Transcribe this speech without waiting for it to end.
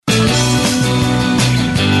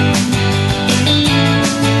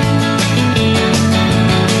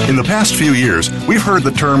past few years, we've heard the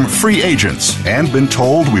term free agents and been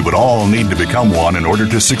told we would all need to become one in order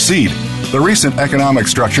to succeed. The recent economic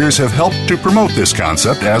structures have helped to promote this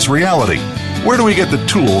concept as reality. Where do we get the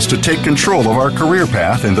tools to take control of our career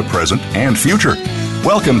path in the present and future?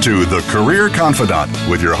 Welcome to The Career Confidant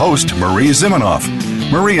with your host, Marie Zimenoff.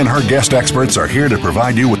 Marie and her guest experts are here to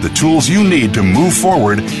provide you with the tools you need to move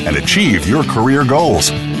forward and achieve your career goals.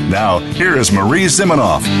 Now, here is Marie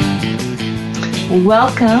Zimenoff.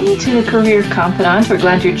 Welcome to The Career Confidant. We're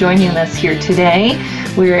glad you're joining us here today.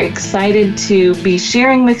 We're excited to be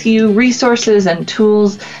sharing with you resources and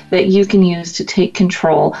tools that you can use to take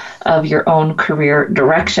control of your own career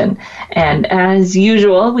direction. And as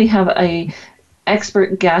usual, we have an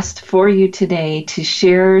expert guest for you today to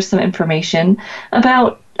share some information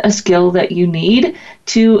about a skill that you need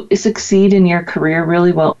to succeed in your career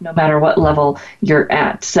really well, no matter what level you're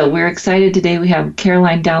at. So we're excited today. We have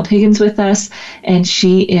Caroline Dowd-Higgins with us, and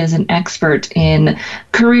she is an expert in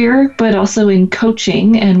career, but also in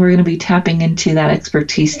coaching, and we're going to be tapping into that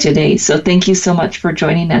expertise today. So thank you so much for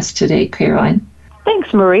joining us today, Caroline.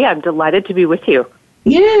 Thanks, Marie. I'm delighted to be with you.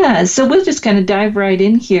 Yeah, so we'll just kind of dive right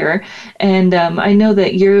in here. And I know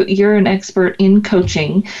that you're an expert in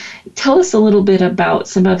coaching. Tell us a little bit about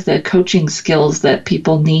some of the coaching skills that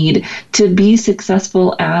people need to be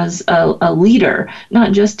successful as a leader,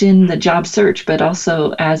 not just in the job search, but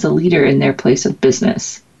also as a leader in their place of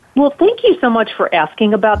business. Well, thank you so much for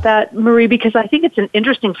asking about that, Marie, because I think it's an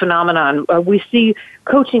interesting phenomenon. We see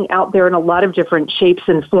coaching out there in a lot of different shapes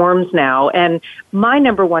and forms now. And my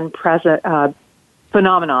number one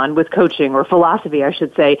phenomenon with coaching, or philosophy, I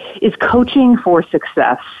should say, is coaching for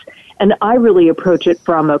success. And I really approach it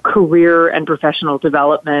from a career and professional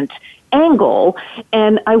development angle.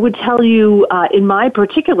 And I would tell you, in my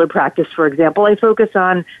particular practice, for example, I focus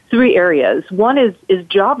on three areas. One is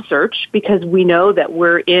job search, because we know that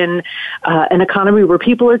we're in an economy where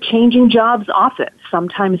people are changing jobs often,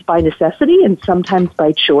 sometimes by necessity and sometimes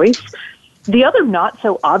by choice. The other not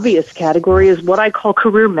so obvious category is what I call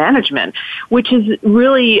career management, which is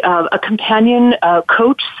really a companion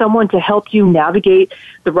coach, someone to help you navigate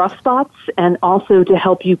the rough spots and also to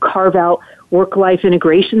help you carve out work-life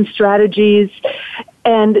integration strategies.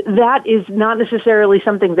 And that is not necessarily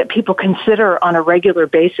something that people consider on a regular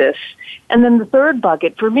basis. And then the third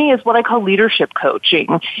bucket for me is what I call leadership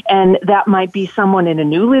coaching. And that might be someone in a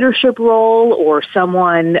new leadership role or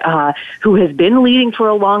someone who has been leading for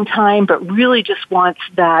a long time but really just wants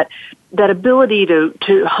that ability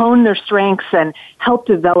to hone their strengths and help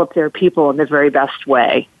develop their people in the very best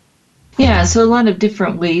way. Yeah, so a lot of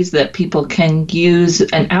different ways that people can use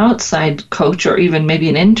an outside coach or even maybe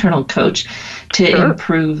an internal coach to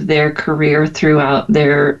improve their career throughout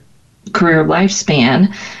their career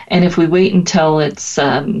lifespan. And if we wait until it's,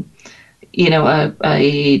 an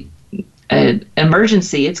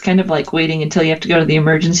emergency, it's kind of like waiting until you have to go to the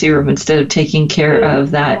emergency room instead of taking care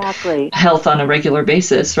of that health on a regular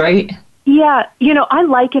basis, right? Yeah, I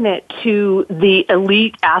liken it to the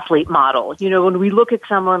elite athlete model. When we look at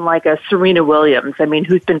someone like a Serena Williams,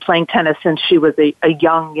 who's been playing tennis since she was a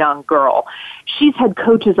young girl, she's had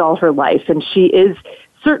coaches all her life, and she is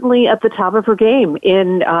certainly at the top of her game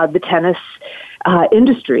in the tennis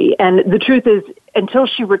industry. And the truth is, until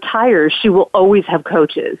she retires, she will always have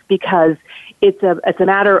coaches, because it's a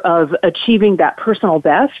matter of achieving that personal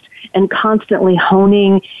best and constantly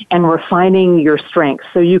honing and refining your strengths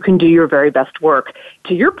so you can do your very best work.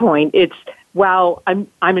 To your point, it's, wow,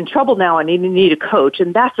 I'm in trouble now, I need a coach.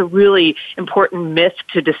 And that's a really important myth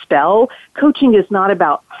to dispel. Coaching is not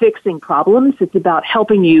about fixing problems. It's about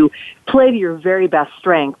helping you play to your very best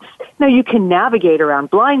strengths. Now, you can navigate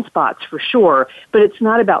around blind spots for sure, but it's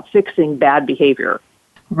not about fixing bad behavior.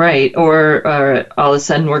 Right, or all of a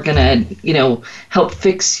sudden we're going to, help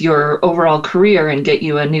fix your overall career and get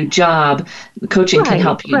you a new job. Coaching can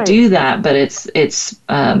help you do that, but it's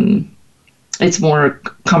more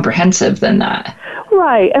comprehensive than that.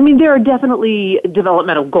 Right. There are definitely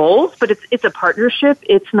developmental goals, but it's a partnership.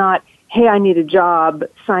 It's not, hey, I need a job,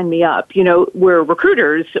 sign me up. Where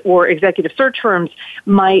recruiters or executive search firms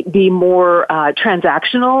might be more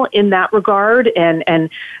transactional in that regard and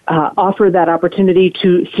offer that opportunity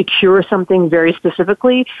to secure something very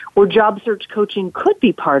specifically, or job search coaching could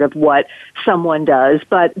be part of what someone does,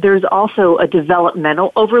 but there's also a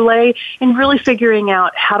developmental overlay in really figuring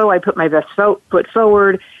out, how do I put my best foot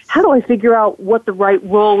forward? How do I figure out what the right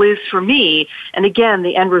role is for me? And again,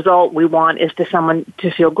 the end result we want is to someone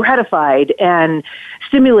to feel gratified and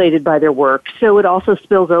stimulated by their work, so it also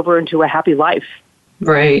spills over into a happy life.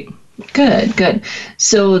 Right. Good.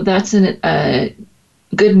 So that's a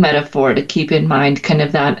good metaphor to keep in mind, kind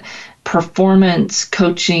of that performance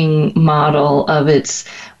coaching model of it's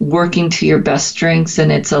working to your best strengths,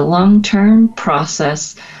 and it's a long-term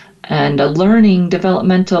process and a learning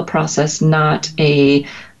developmental process, not a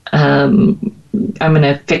I'm going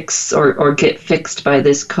to fix or get fixed by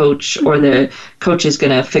this coach, or the coach is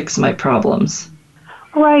going to fix my problems.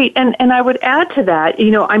 Right, and I would add to that,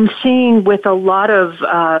 I'm seeing with a lot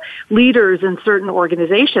of leaders in certain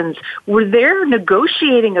organizations where they're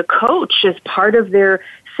negotiating a coach as part of their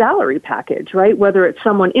salary package, right? Whether it's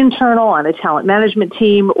someone internal on a talent management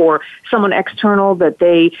team or someone external that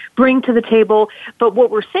they bring to the table. But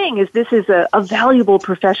what we're saying is this is a valuable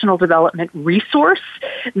professional development resource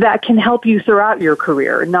that can help you throughout your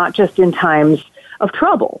career, not just in times of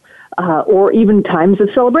trouble. Or even times of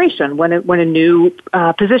celebration when a new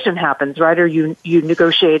position happens, right? Or you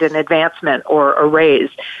negotiate an advancement or a raise.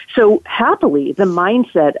 So happily, the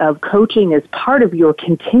mindset of coaching as part of your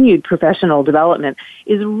continued professional development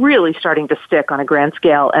is really starting to stick on a grand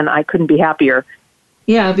scale, and I couldn't be happier.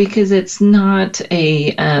 Yeah, because it's not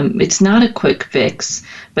a quick fix,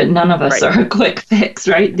 but none of us are a quick fix,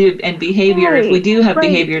 right? And behavior, if we do have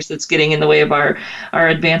behaviors that's getting in the way of our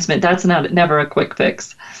advancement, that's never a quick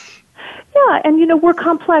fix. Yeah, and we're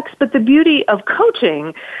complex, but the beauty of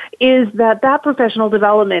coaching is that professional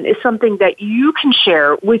development is something that you can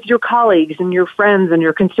share with your colleagues and your friends and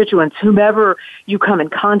your constituents, whomever you come in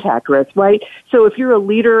contact with, right? So if you're a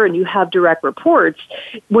leader and you have direct reports,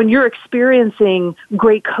 when you're experiencing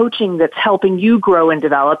great coaching that's helping you grow and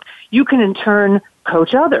develop, you can in turn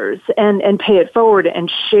coach others and pay it forward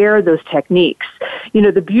and share those techniques.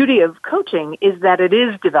 The beauty of coaching is that it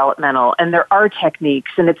is developmental and there are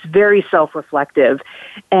techniques and it's very self-reflective.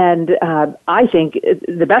 And I think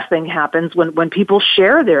the best thing happens when people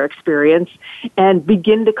share their experience and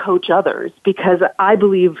begin to coach others, because I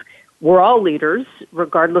believe we're all leaders,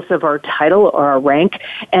 regardless of our title or our rank,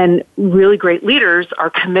 and really great leaders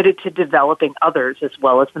are committed to developing others as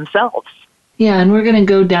well as themselves. Yeah, and we're going to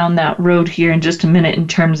go down that road here in just a minute in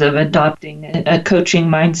terms of adopting a coaching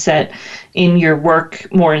mindset in your work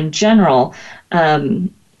more in general.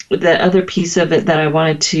 The other piece of it that I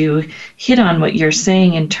wanted to hit on what you're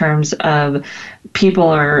saying in terms of people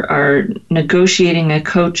are negotiating a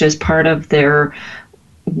coach as part of their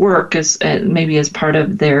work, as maybe as part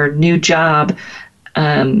of their new job.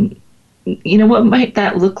 What might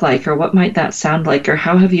that look like, or what might that sound like, or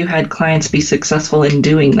how have you had clients be successful in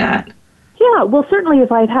doing that? Yeah, well, certainly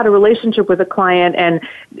if I've had a relationship with a client and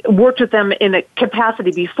worked with them in a capacity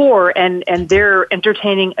before and they're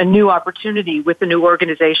entertaining a new opportunity with a new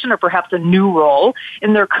organization or perhaps a new role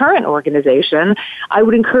in their current organization, I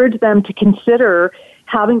would encourage them to consider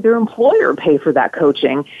having their employer pay for that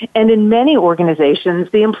coaching. And in many organizations,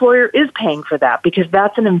 the employer is paying for that because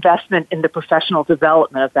that's an investment in the professional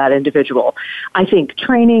development of that individual. I think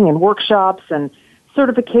training and workshops and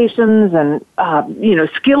certifications and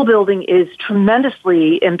skill building is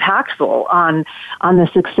tremendously impactful on the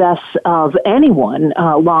success of anyone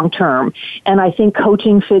long term, and I think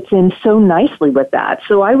coaching fits in so nicely with that.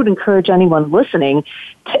 So I would encourage anyone listening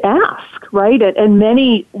to ask, right? And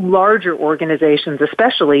many larger organizations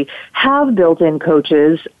especially have built-in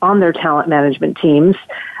coaches on their talent management teams.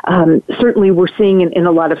 Certainly we're seeing in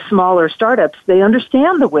a lot of smaller startups, they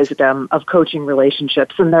understand the wisdom of coaching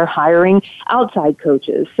relationships and they're hiring outside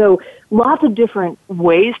coaches. So lots of different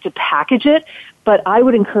ways to package it, but I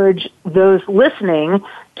would encourage those listening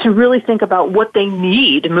to really think about what they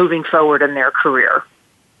need moving forward in their career.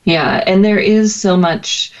 Yeah, and there is so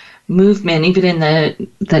much movement, even in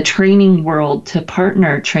the training world, to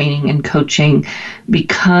partner training and coaching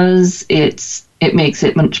because it makes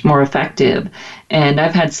it much more effective. And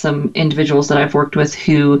I've had some individuals that I've worked with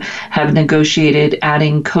who have negotiated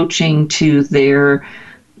adding coaching to their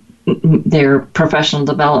professional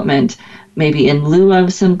development, maybe in lieu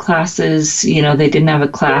of some classes. They didn't have a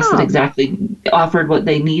class that exactly offered what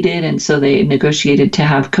they needed, and so they negotiated to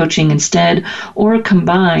have coaching instead, or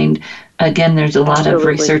combined. Again, there's a lot of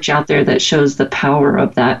research out there that shows the power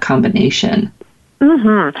of that combination.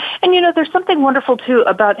 Mm-hmm. And, there's something wonderful, too,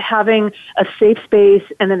 about having a safe space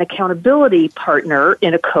and an accountability partner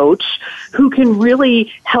in a coach who can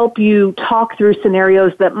really help you talk through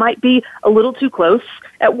scenarios that might be a little too close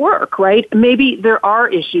at work, right? Maybe there are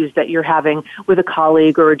issues that you're having with a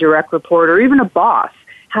colleague or a direct report or even a boss.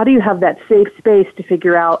 How do you have that safe space to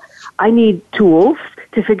figure out, I need tools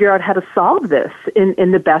to figure out how to solve this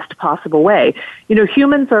in the best possible way.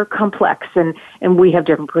 Humans are complex, and we have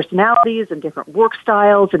different personalities and different work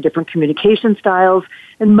styles and different communication styles.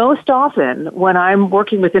 And most often when I'm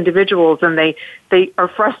working with individuals and they are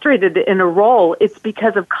frustrated in a role, it's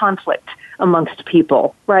because of conflict amongst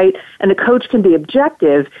people, right? And a coach can be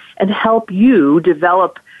objective and help you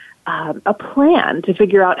develop a plan to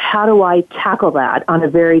figure out how do I tackle that on a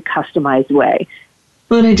very customized way.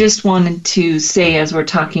 Well, I just wanted to say, as we're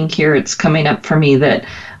talking here, it's coming up for me that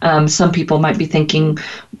some people might be thinking,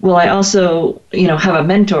 well, I also, have a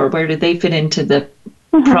mentor. Where do they fit into the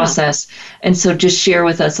process? And so just share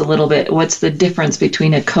with us a little bit, what's the difference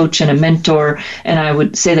between a coach and a mentor? And I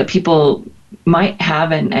would say that people might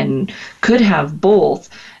have and could have both.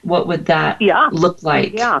 What would that look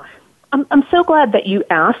like? Yeah. I'm so glad that you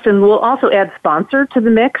asked, and we'll also add sponsor to the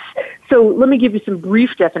mix. So let me give you some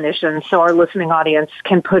brief definitions so our listening audience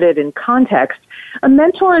can put it in context. A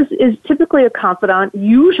mentor is typically a confidant,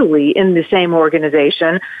 usually in the same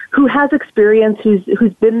organization, who has experience,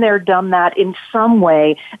 who's been there, done that in some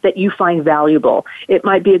way that you find valuable. It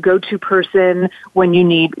might be a go-to person when you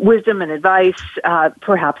need wisdom and advice,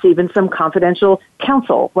 perhaps even some confidential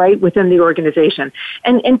counsel, right, within the organization.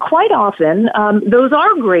 And quite often, those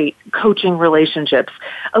are great coaching relationships.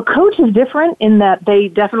 A coach is different in that they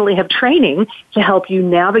definitely have training to help you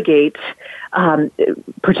navigate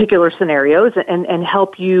particular scenarios and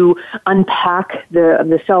help you unpack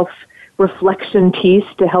the self-reflection piece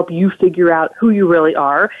to help you figure out who you really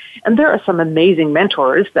are. And there are some amazing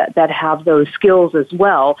mentors that have those skills as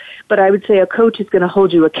well. But I would say a coach is going to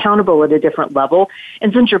hold you accountable at a different level.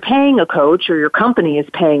 And since you're paying a coach, or your company is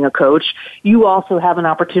paying a coach, you also have an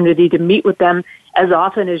opportunity to meet with them as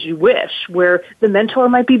often as you wish, where the mentor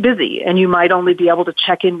might be busy and you might only be able to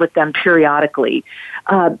check in with them periodically.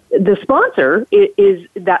 The sponsor is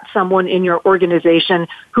that someone in your organization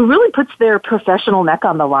who really puts their professional neck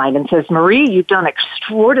on the line and says, Marie, you've done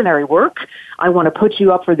extraordinary work. I want to put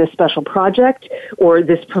you up for this special project or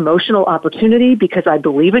this promotional opportunity because I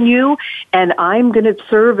believe in you, and I'm going to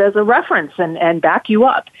serve as a reference and back you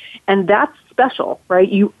up. And that's special, right?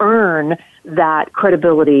 You earn that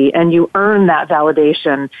credibility and you earn that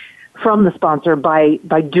validation from the sponsor by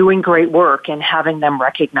doing great work and having them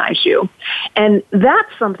recognize you. And that's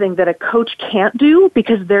something that a coach can't do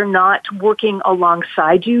because they're not working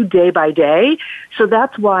alongside you day by day. So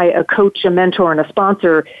that's why a coach, a mentor, and a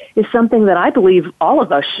sponsor is something that I believe all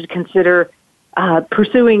of us should consider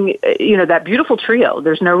pursuing, that beautiful trio.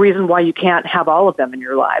 There's no reason why you can't have all of them in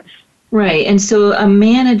your lives. Right. And so a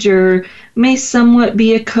manager may somewhat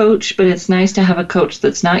be a coach, but it's nice to have a coach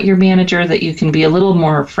that's not your manager, that you can be a little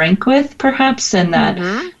more frank with, perhaps, and that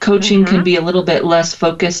coaching can be a little bit less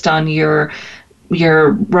focused on your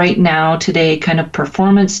right now, today kind of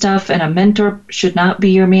performance stuff. And a mentor should not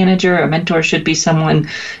be your manager. A mentor should be someone,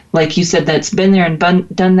 like you said, that's been there and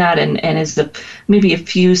done that and is maybe a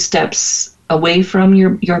few steps away from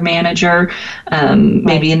your manager,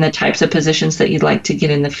 maybe in the types of positions that you'd like to get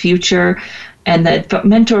in the future. And that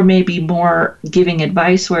mentor may be more giving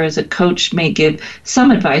advice, whereas a coach may give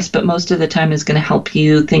some advice, but most of the time is going to help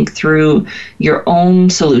you think through your own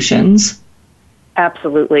solutions.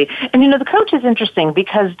 Absolutely. And, the coach is interesting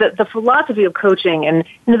because the philosophy of coaching, and,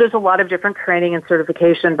 there's a lot of different training and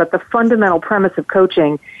certification, but the fundamental premise of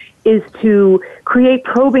coaching is to create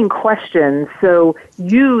probing questions. So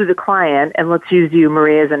you, the client, and let's use you,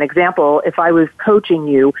 Maria, as an example, if I was coaching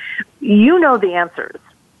you, you know the answers,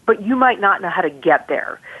 but you might not know how to get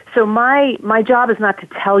there. So my job is not to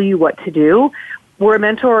tell you what to do. Where a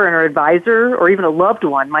mentor or an advisor or even a loved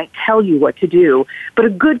one might tell you what to do, but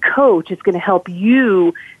a good coach is going to help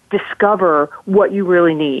you discover what you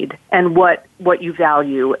really need and what you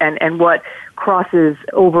value and what crosses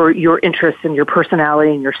over your interests and your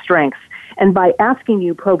personality and your strengths. And by asking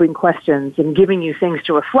you probing questions and giving you things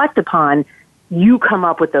to reflect upon, you come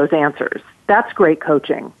up with those answers. That's great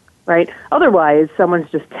coaching, right? Otherwise,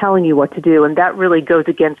 someone's just telling you what to do, and that really goes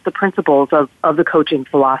against the principles of the coaching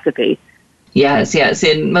philosophy. Yes.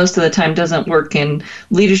 And most of the time doesn't work in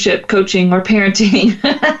leadership, coaching, or parenting.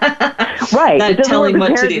 Right. Not it doesn't telling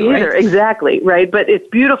work what to do, either. right? Exactly, right? But it's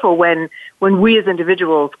beautiful when we as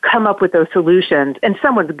individuals come up with those solutions and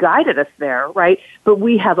someone's guided us there, right? But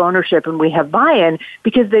we have ownership and we have buy-in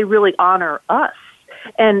because they really honor us.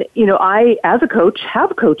 And, I, as a coach,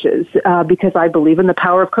 have coaches because I believe in the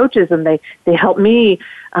power of coaches, and they help me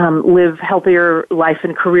live healthier life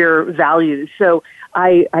and career values. So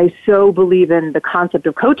I so believe in the concept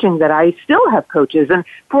of coaching that I still have coaches. And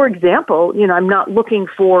for example, I'm not looking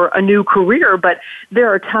for a new career, but there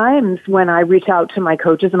are times when I reach out to my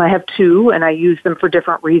coaches, and I have two, and I use them for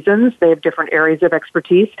different reasons. They have different areas of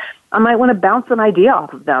expertise. I might want to bounce an idea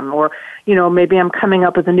off of them, or, maybe I'm coming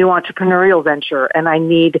up with a new entrepreneurial venture and I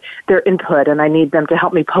need their input and I need them to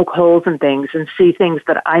help me poke holes in things and see things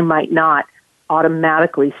that I might not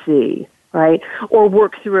automatically see. Right? Or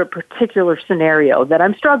work through a particular scenario that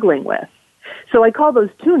I'm struggling with. So I call those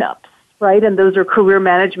tune-ups, right? And those are career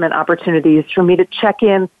management opportunities for me to check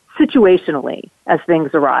in situationally as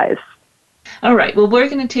things arise. All right. Well, we're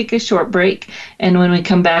going to take a short break. And when we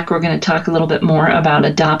come back, we're going to talk a little bit more about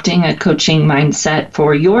adopting a coaching mindset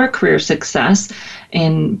for your career success,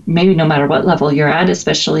 and maybe no matter what level you're at,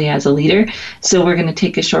 especially as a leader. So we're going to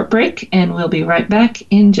take a short break, and we'll be right back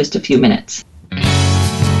in just a few minutes.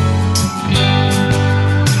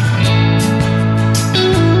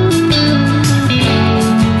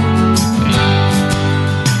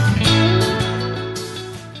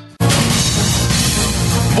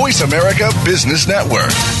 Voice America Business Network,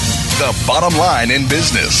 the bottom line in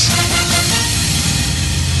business.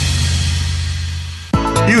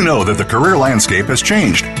 You know that the career landscape has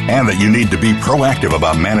changed and that you need to be proactive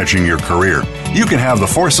about managing your career. You can have the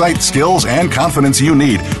foresight, skills, and confidence you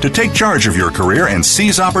need to take charge of your career and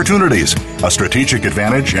seize opportunities. A strategic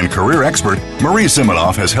advantage and career expert, Marie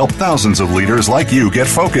Zimenoff has helped thousands of leaders like you get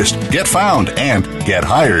focused, get found, and get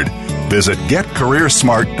hired. Visit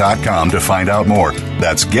getcareersmart.com to find out more.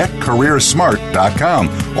 That's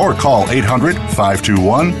getcareersmart.com or call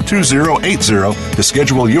 800-521-2080 to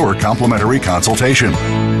schedule your complimentary consultation.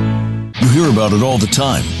 You hear about it all the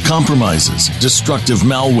time. Compromises, destructive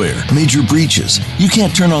malware, major breaches. You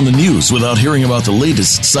can't turn on the news without hearing about the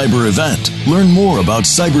latest cyber event. Learn more about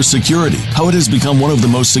cybersecurity, how it has become one of the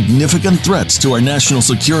most significant threats to our national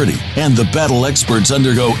security, and the battle experts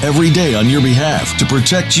undergo every day on your behalf to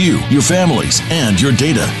protect you, your families, and your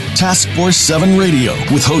data. Task Force 7 Radio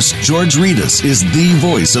with host George Reedus is the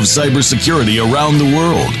voice of cybersecurity around the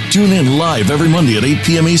world. Tune in live every Monday at 8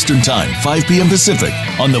 p.m. Eastern Time, 5 p.m. Pacific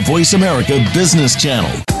on the Voice America Business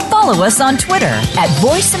Channel. Follow us on Twitter at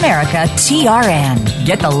VoiceAmericaTRN.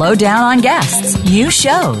 Get the lowdown on guests, new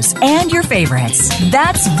shows, and your favorites.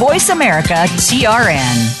 That's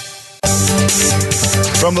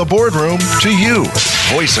VoiceAmericaTRN. From the boardroom to you,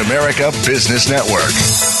 Voice America Business Network.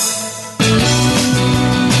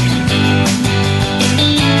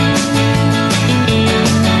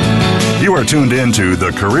 You are tuned in to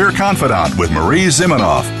The Career Confidant with Marie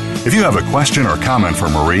Zimenoff. If you have a question or comment for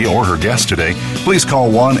Marie or her guest today, please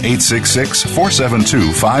call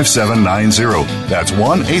 1-866-472-5790. That's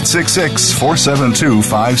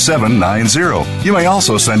 1-866-472-5790. You may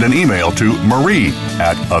also send an email to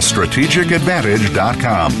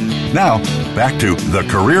marie@astrategicadvantage.com. Now, back to The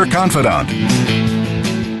Career Confidant.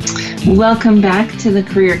 Welcome back to The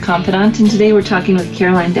Career Confidant, and today we're talking with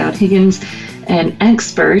Caroline Dowd-Higgins, an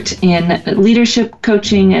expert in leadership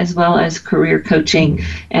coaching as well as career coaching,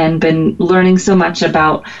 and been learning so much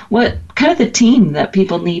about what kind of the team that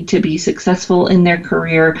people need to be successful in their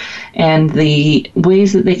career and the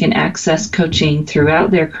ways that they can access coaching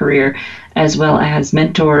throughout their career, as well as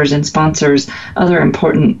mentors and sponsors, other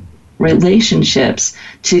important relationships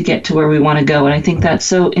to get to where we want to go. And I think that's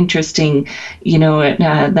so interesting,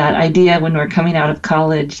 that idea when we're coming out of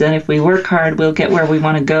college that if we work hard, we'll get where we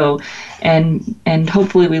want to go. And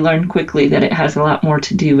hopefully we learn quickly that it has a lot more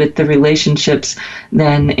to do with the relationships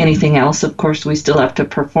than anything else. Of course, we still have to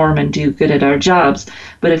perform and do good at our jobs,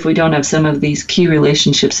 but if we don't have some of these key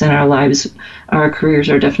relationships in our lives, our careers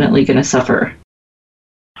are definitely going to suffer.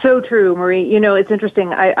 So true, Marie. It's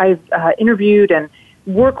interesting. I've interviewed and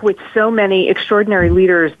work with so many extraordinary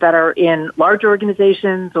leaders that are in large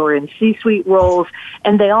organizations or in C-suite roles,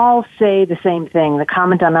 and they all say the same thing. The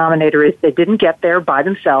common denominator is they didn't get there by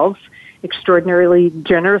themselves. Extraordinarily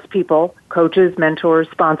generous people, coaches, mentors,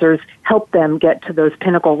 sponsors, help them get to those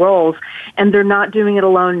pinnacle roles, and they're not doing it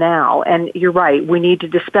alone now. And you're right, we need to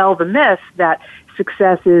dispel the myth that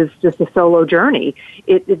success is just a solo journey.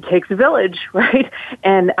 It takes a village, right?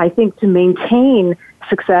 And I think to maintain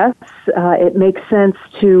success, it makes sense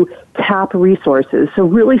to tap resources. So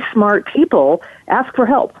really smart people ask for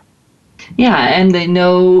help. Yeah, and they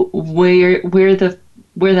know where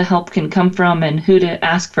the help can come from and who to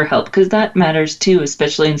ask for help, because that matters too,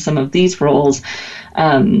 especially in some of these roles.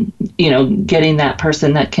 Getting that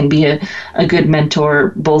person that can be a good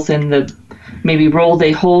mentor, both in the maybe role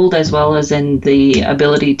they hold as well as in the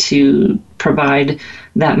ability to provide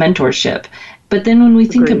that mentorship. But then when we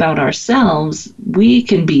think about ourselves, we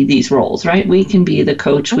can be these roles, right? We can be the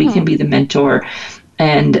coach, we can be the mentor.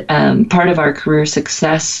 And part of our career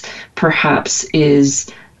success perhaps is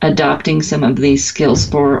adopting some of these skills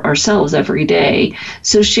for ourselves every day.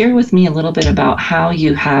 So share with me a little bit about how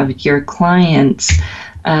you have your clients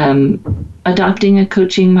adopting a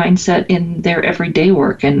coaching mindset in their everyday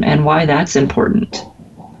work and why that's important.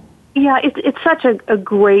 Yeah, it's such a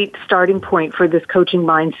great starting point for this coaching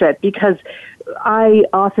mindset, because I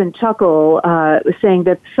often chuckle saying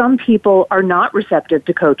that some people are not receptive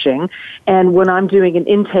to coaching. And when I'm doing an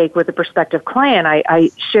intake with a prospective client, I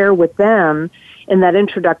share with them in that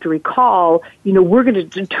introductory call, we're going to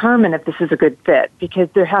determine if this is a good fit, because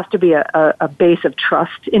there has to be a base of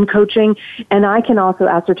trust in coaching. And I can also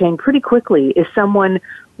ascertain pretty quickly, is someone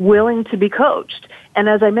willing to be coached? And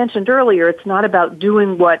as I mentioned earlier, it's not about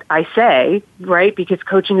doing what I say, right? Because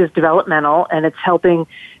coaching is developmental, and it's helping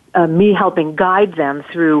guide them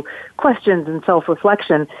through questions and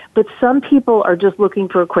self-reflection. But some people are just looking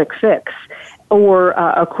for a quick fix or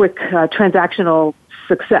a quick transactional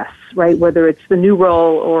success, right? Whether it's the new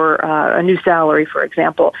role or a new salary, for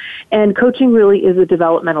example. And coaching really is a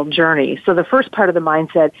developmental journey. So the first part of the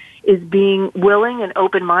mindset is being willing and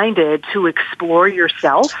open-minded to explore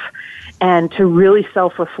yourself and to really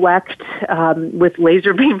self-reflect with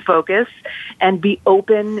laser beam focus, and be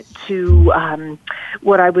open to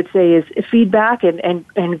what I would say is feedback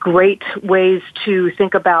and great ways to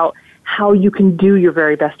think about how you can do your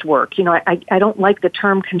very best work. I don't like the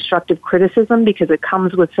term constructive criticism because it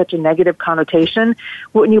comes with such a negative connotation.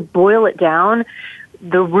 When you boil it down,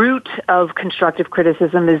 the root of constructive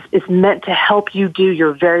criticism is meant to help you do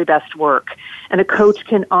your very best work. And a coach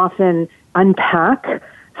can often unpack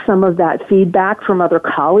some of that feedback from other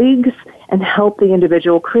colleagues and help the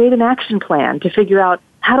individual create an action plan to figure out,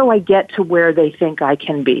 how do I get to where they think I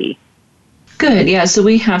can be? Good. Yeah. So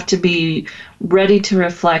we have to be ready to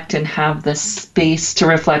reflect and have the space to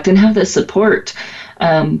reflect and have the support,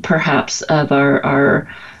 perhaps, of our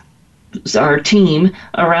team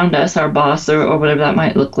around us, our boss or whatever that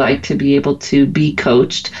might look like, to be able to be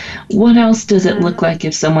coached. What else does it look like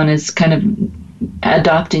if someone is kind of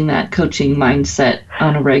adopting that coaching mindset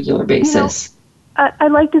on a regular basis? I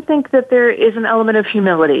like to think that there is an element of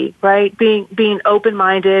humility, right? Being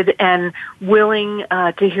open-minded and willing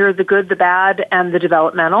to hear the good, the bad, and the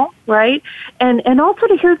developmental, right? And also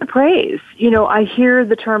to hear the praise. I hear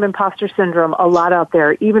the term imposter syndrome a lot out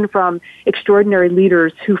there, even from extraordinary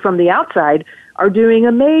leaders who from the outside are doing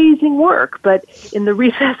amazing work, but in the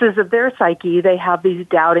recesses of their psyche, they have these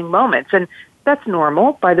doubting moments. And that's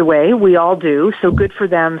normal, by the way. We all do. So good for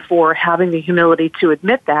them for having the humility to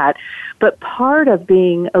admit that. But part of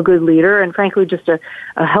being a good leader, and frankly just a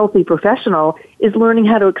healthy professional, is learning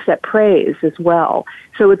how to accept praise as well.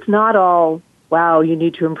 So it's not all, wow, you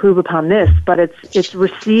need to improve upon this, but it's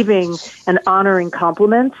receiving and honoring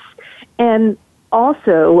compliments, and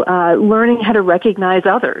also learning how to recognize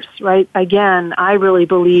others, right? Again, I really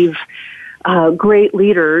believe great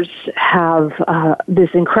leaders have this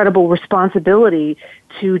incredible responsibility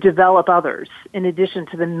to develop others in addition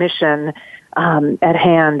to the mission at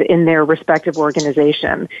hand in their respective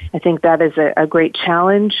organization. I think that is a great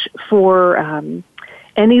challenge for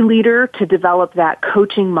any leader to develop that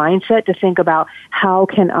coaching mindset, to think about, how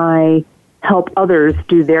can I help others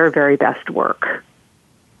do their very best work?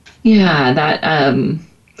 Yeah, that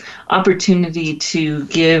opportunity to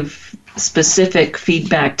give specific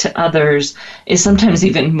feedback to others is sometimes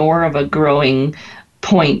even more of a growing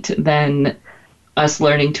point than us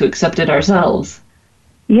learning to accept it ourselves.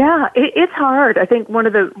 Yeah, it's hard. I think one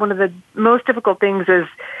of the most difficult things as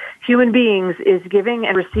human beings is giving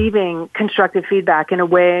and receiving constructive feedback in a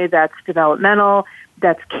way that's developmental,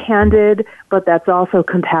 that's candid, but that's also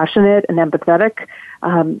compassionate and empathetic,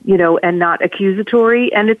 and not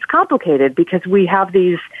accusatory. And it's complicated because we have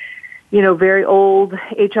these very old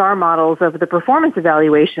HR models of the performance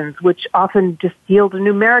evaluations, which often just yield a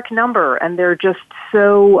numeric number, and they're just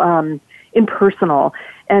so impersonal.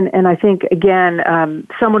 And I think, again,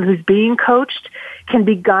 someone who's being coached can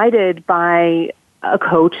be guided by a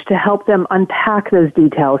coach to help them unpack those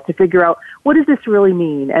details, to figure out, what does this really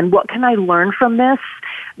mean, and what can I learn from this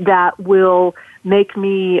that will make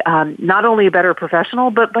me not only a better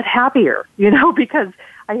professional, but happier, because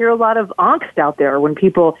I hear a lot of angst out there when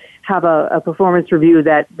people have a performance review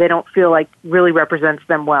that they don't feel like really represents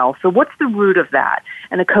them well. So what's the root of that?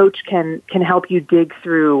 And a coach can help you dig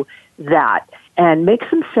through that and make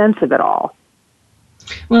some sense of it all.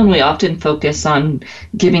 Well, and we often focus on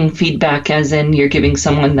giving feedback as in you're giving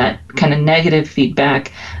someone that kind of negative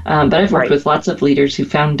feedback. But I've worked with lots of leaders who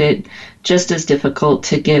found it just as difficult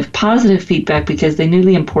to give positive feedback because they knew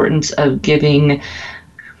the importance of giving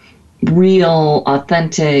real,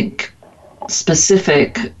 authentic,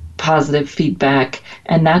 specific positive feedback.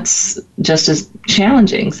 And that's just as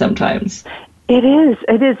challenging sometimes. It is.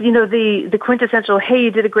 It is. You know, the quintessential, hey,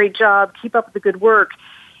 you did a great job, keep up the good work,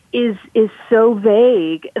 is so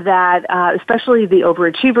vague that especially the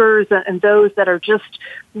overachievers and those that are just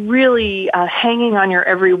really hanging on your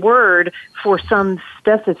every word for some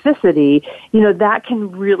specificity, you know, that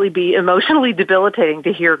can really be emotionally debilitating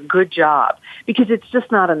to hear good job because it's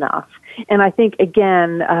just not enough. And I think,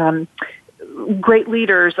 again, great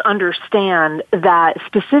leaders understand that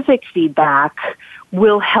specific feedback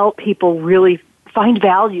will help people really find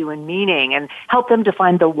value and meaning and help them to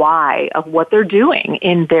find the why of what they're doing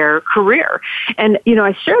in their career. And, you know,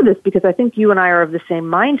 I share this because I think you and I are of the same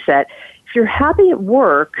mindset. If you're happy at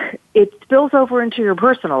work, it spills over into your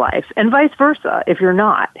personal life and vice versa if you're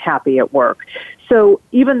not happy at work. So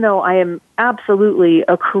even though I am absolutely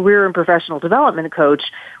a career and professional development coach,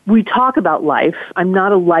 we talk about life. I'm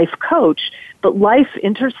not a life coach, but life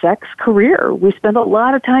intersects career. We spend a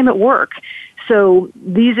lot of time at work. So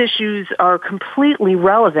these issues are completely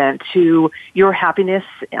relevant to your happiness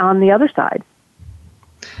on the other side.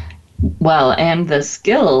 Well, and the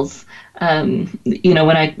skills, you know,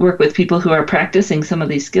 when I work with people who are practicing some of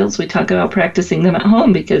these skills, we talk about practicing them at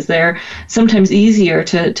home because they're sometimes easier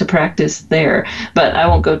to practice there. But I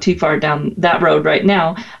won't go too far down that road right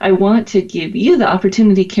now. I want to give you the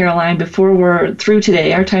opportunity, Caroline, before we're through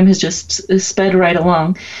today. Our time has just sped right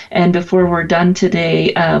along. And before we're done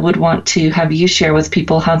today, would want to have you share with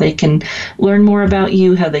people how they can learn more about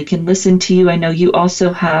you, how they can listen to you. I know you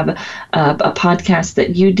also have a podcast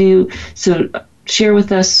that you do. So share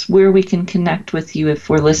with us where we can connect with you if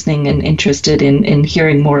we're listening and interested in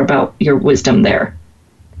hearing more about your wisdom there.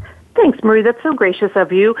 Thanks, Marie. That's so gracious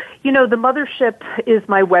of you. You know, the Mothership is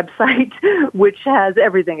my website, which has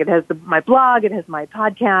everything. It has my blog, it has my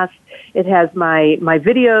podcast, it has my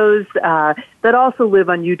videos that also live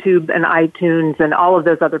on YouTube and iTunes and all of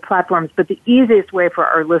those other platforms. But the easiest way for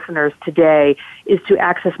our listeners today is to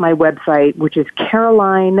access my website, which is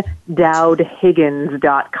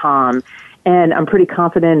CarolineDowdHiggins.com. And I'm pretty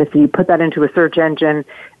confident if you put that into a search engine,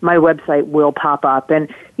 my website will pop up.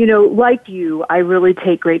 And, you know, like you, I really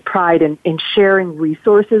take great pride in sharing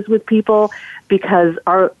resources with people because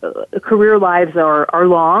our career lives are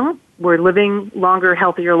long. We're living longer,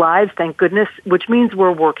 healthier lives, thank goodness, which means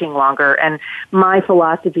we're working longer. And my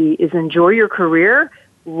philosophy is enjoy your career,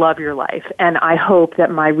 love your life. And I hope that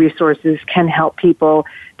my resources can help people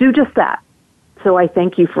do just that. So I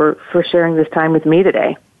thank you for sharing this time with me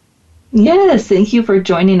today. Yes, thank you for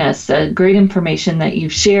joining us. Great information that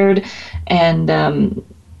you've shared and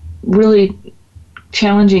really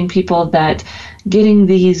challenging people that getting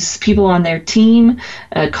these people on their team,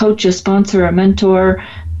 a coach, a sponsor, a mentor,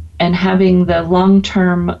 and having the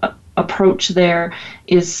long-term approach there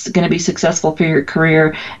is going to be successful for your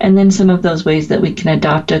career. And then some of those ways that we can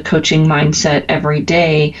adopt a coaching mindset every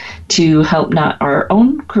day to help not our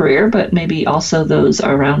own career, but maybe also those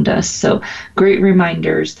around us. So great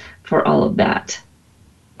reminders for all of that.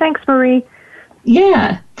 Thanks, Marie.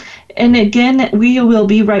 Yeah. And again, we will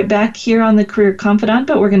be right back here on the Career Confidant,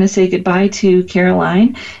 but we're going to say goodbye to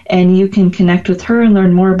Caroline, and you can connect with her and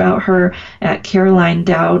learn more about her at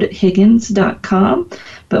CarolineDowdHiggins.com.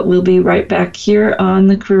 But we'll be right back here on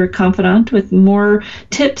the Career Confidant with more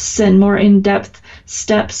tips and more in-depth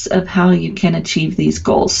steps of how you can achieve these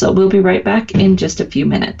goals. So we'll be right back in just a few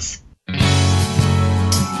minutes.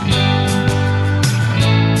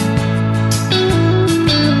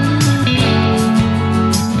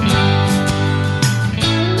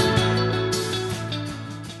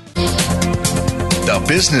 The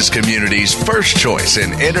business community's first choice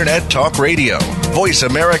in Internet Talk Radio. Voice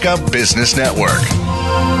America Business Network.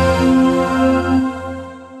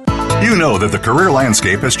 You know that the career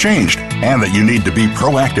landscape has changed and that you need to be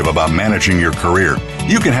proactive about managing your career.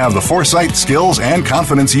 You can have the foresight, skills, and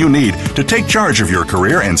confidence you need to take charge of your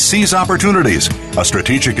career and seize opportunities. A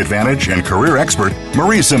strategic advantage and career expert,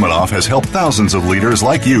 Marie Zimenoff has helped thousands of leaders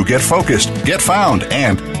like you get focused, get found,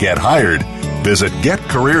 and get hired. Visit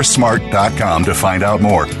GetCareerSmart.com to find out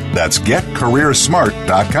more. That's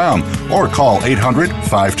GetCareerSmart.com or call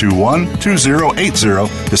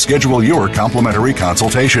 800-521-2080 to schedule your complimentary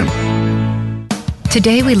consultation.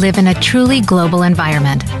 Today we live in a truly global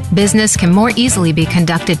environment. Business can more easily be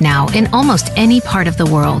conducted now in almost any part of the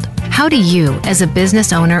world. How do you, as a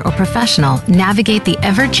business owner or professional, navigate the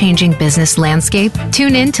ever-changing business landscape?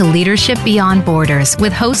 Tune in to Leadership Beyond Borders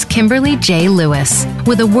with host Kimberly J. Lewis.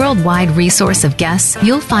 With a worldwide resource of guests,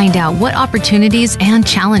 you'll find out what opportunities and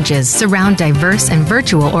challenges surround diverse and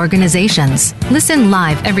virtual organizations. Listen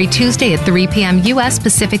live every Tuesday at 3 p.m. U.S.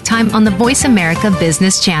 Pacific Time on the Voice America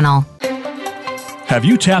Business Channel. Have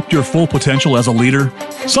you tapped your full potential as a leader?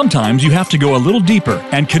 Sometimes you have to go a little deeper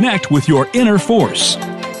and connect with your inner force.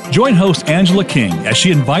 Join host Angela King as she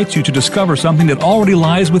invites you to discover something that already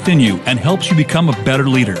lies within you and helps you become a better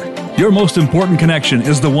leader. Your most important connection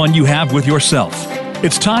is the one you have with yourself.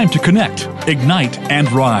 It's time to connect, ignite,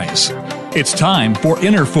 and rise. It's time for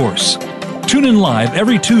Inner Force. Tune in live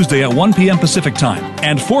every Tuesday at 1 p.m. Pacific Time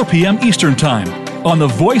and 4 p.m. Eastern Time on the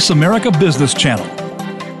Voice America Business Channel.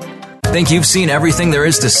 Think you've seen everything there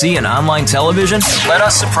is to see in online television? Let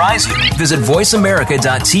us surprise you. Visit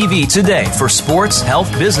voiceamerica.tv today for sports,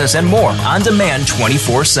 health, business, and more on demand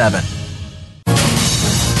 24/7.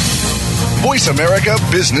 Voice America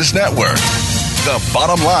Business Network, the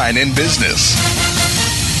bottom line in business.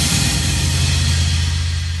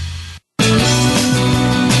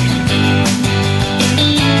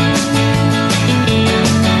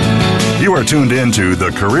 You are tuned in to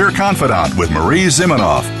The Career Confidant with Marie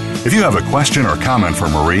Zimenoff. If you have a question or comment for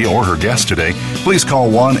Marie or her guest today, please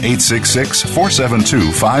call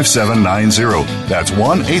 1-866-472-5790. That's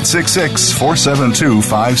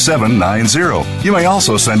 1-866-472-5790. You may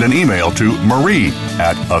also send an email to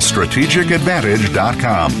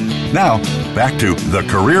marie@astrategicadvantage.com. Now, back to The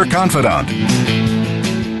Career Confidant.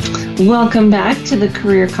 Welcome back to The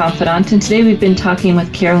Career Confidant, and today we've been talking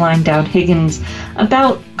with Caroline Dowd-Higgins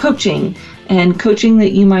about coaching and coaching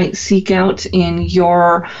that you might seek out in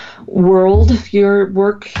your world, your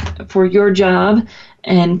work for your job,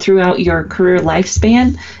 and throughout your career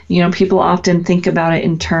lifespan. You know, people often think about it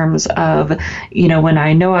in terms of, you know, when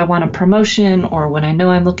I know I want a promotion or when I know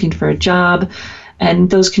I'm looking for a job, and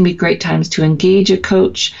those can be great times to engage a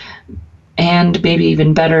coach. And maybe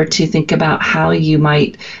even better to think about how you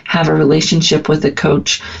might have a relationship with a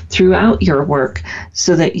coach throughout your work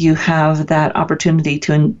so that you have that opportunity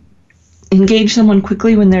to engage someone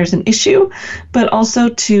quickly when there's an issue, but also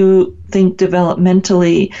to think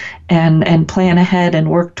developmentally and plan ahead and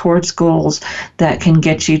work towards goals that can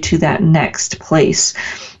get you to that next place.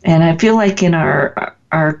 And I feel like in our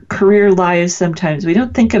career lives, sometimes we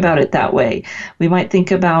don't think about it that way. We might think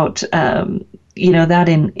about, that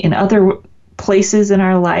in other places in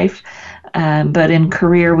our life. But in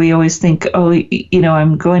career, we always think,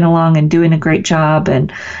 I'm going along and doing a great job.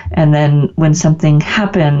 And then when something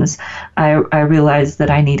happens, I realize that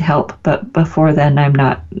I need help. But before then, I'm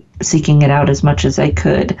not seeking it out as much as I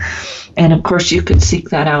could. And of course, you could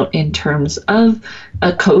seek that out in terms of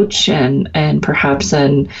a coach and perhaps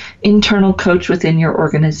an internal coach within your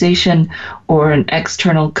organization or an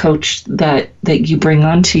external coach that you bring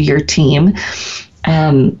onto your team.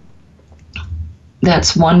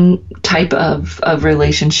 That's one type of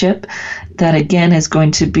relationship that, again, is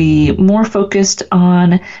going to be more focused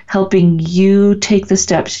on helping you take the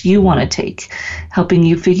steps you want to take, helping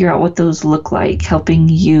you figure out what those look like, helping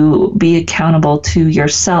you be accountable to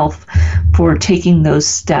yourself for taking those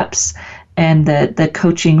steps. And that the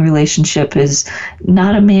coaching relationship is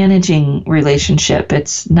not a managing relationship.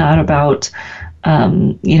 It's not about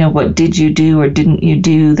what did you do or didn't you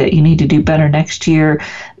do that you need to do better next year.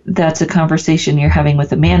 That's a conversation you're having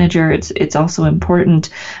with a manager. It's also important,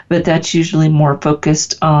 but that's usually more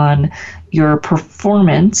focused on your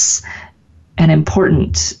performance, an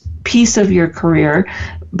important piece of your career,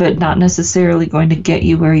 but not necessarily going to get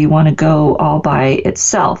you where you want to go all by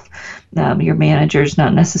itself. Your manager's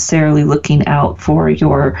not necessarily looking out for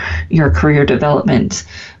your career development.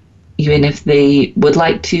 Even if they would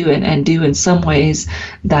like to and do in some ways,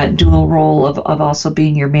 that dual role of also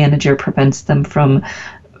being your manager prevents them from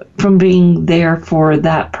being there for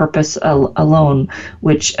that purpose alone,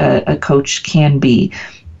 which a coach can be.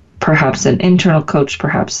 Perhaps an internal coach,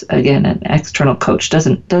 perhaps, again, an external coach.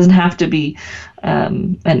 Doesn't have to be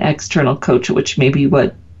an external coach, which may be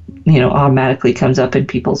what automatically comes up in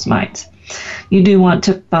people's minds. You do want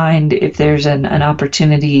to find if there's an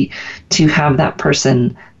opportunity to have that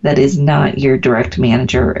person that is not your direct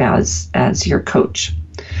manager as your coach.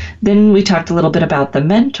 Then we talked a little bit about the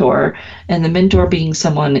mentor, and the mentor being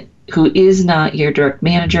someone who is not your direct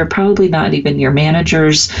manager, probably not even your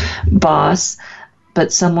manager's boss,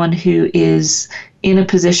 but someone who is in a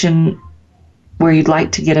position where you'd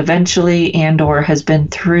like to get eventually and or has been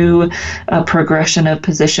through a progression of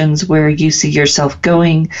positions where you see yourself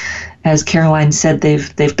going. As Caroline said,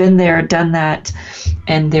 they've been there, done that,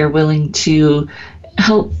 and they're willing to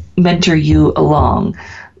help mentor you along,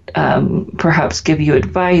 perhaps give you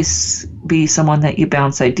advice, be someone that you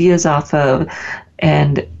bounce ideas off of,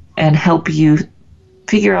 and help you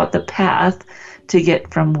figure out the path to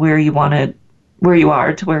get from where you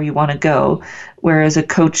are to where you want to go. Whereas a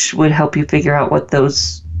coach would help you figure out what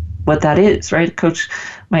that is, right? A coach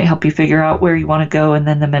might help you figure out where you want to go, and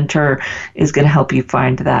then the mentor is going to help you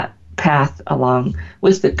find that path along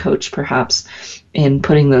with the coach, perhaps, in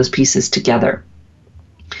putting those pieces together.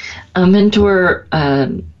 A mentor,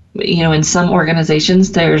 in some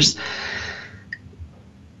organizations, there's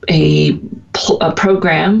a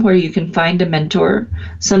program where you can find a mentor.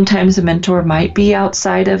 Sometimes a mentor might be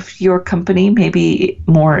outside of your company, maybe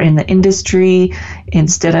more in the industry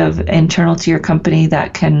instead of internal to your company.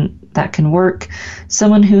 That can work.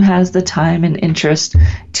 Someone who has the time and interest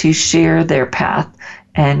to share their path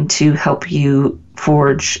and to help you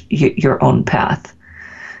forge your own path.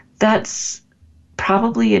 That's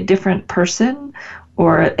probably a different person,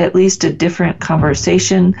 or at least a different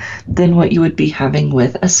conversation than what you would be having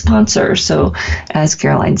with a sponsor. So as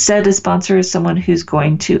Caroline said, a sponsor is someone who's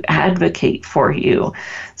going to advocate for you,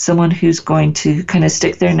 someone who's going to kind of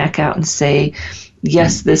stick their neck out and say,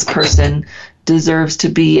 yes, this person deserves to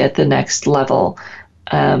be at the next level.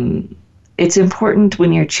 It's important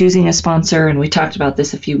when you're choosing a sponsor, and we talked about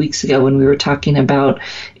this a few weeks ago when we were talking about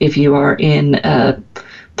if you are in a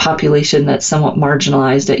population that's somewhat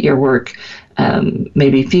marginalized at your work,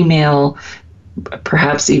 maybe female,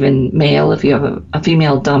 perhaps even male if you have a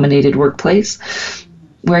female-dominated workplace,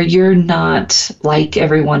 where you're not like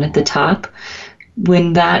everyone at the top.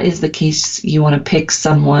 When that is the case, you want to pick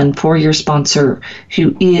someone for your sponsor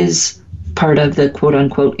who is part of the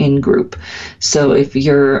quote-unquote in-group. So if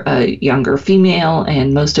you're a younger female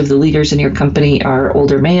and most of the leaders in your company are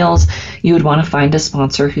older males, you would want to find a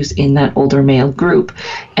sponsor who's in that older male group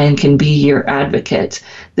and can be your advocate.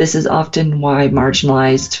 This is often why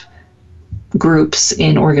marginalized groups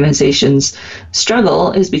in organizations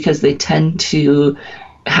struggle, is because they tend to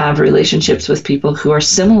have relationships with people who are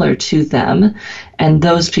similar to them, and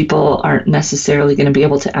those people aren't necessarily going to be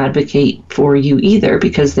able to advocate for you either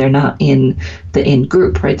because they're not in the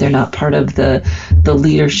in-group, right? They're not part of the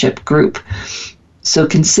leadership group. So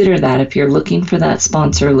consider that if you're looking for that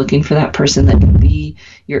sponsor, looking for that person that can be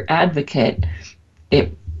your advocate,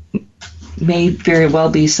 it may very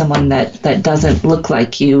well be someone that doesn't look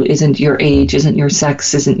like you, isn't your age, isn't your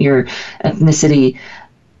sex, isn't your ethnicity,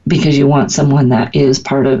 because you want someone that is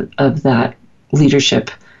part of that leadership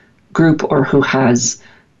group or who has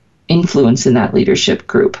influence in that leadership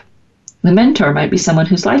group. The mentor might be someone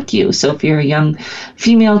who's like you. So if you're a young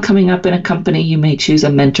female coming up in a company, you may choose a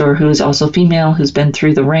mentor who is also female, who's been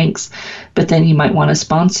through the ranks, but then you might want a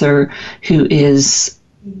sponsor who is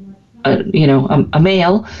a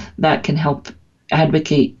male that can help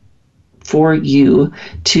advocate for you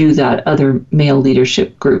to that other male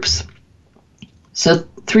leadership groups. So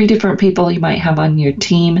 3 different people you might have on your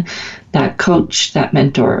team: that coach, that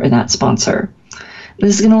mentor, and that sponsor.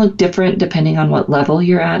 This is going to look different depending on what level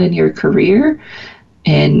you're at in your career.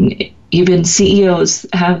 And even CEOs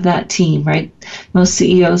have that team, right? Most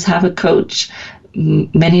CEOs have a coach.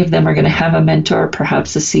 Many of them are going to have a mentor,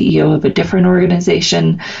 perhaps a CEO of a different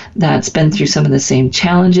organization that's been through some of the same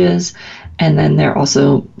challenges. And then they're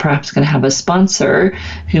also perhaps going to have a sponsor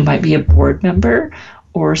who might be a board member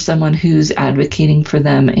or someone who's advocating for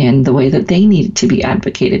them in the way that they need to be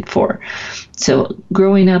advocated for. So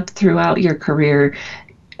growing up throughout your career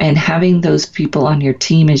and having those people on your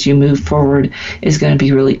team as you move forward is going to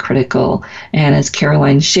be really critical. And as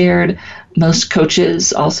Caroline shared, most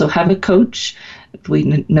coaches also have a coach.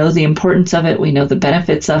 We know the importance of it. We know the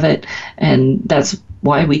benefits of it. And that's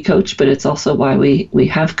why we coach, but it's also why we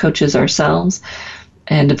have coaches ourselves.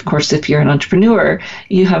 And of course, if you're an entrepreneur,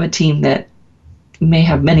 you have a team that may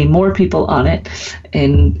have many more people on it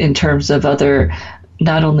in terms of other,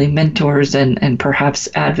 not only mentors and perhaps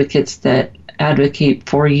advocates that advocate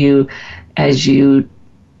for you as you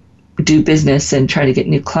do business and try to get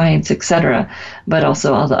new clients, etc., but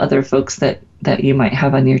also all the other folks that you might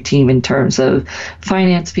have on your team in terms of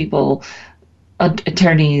finance people,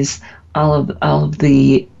 attorneys, all of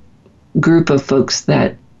the group of folks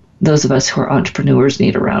that those of us who are entrepreneurs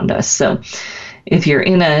need around us. So if you're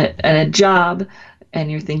in a job and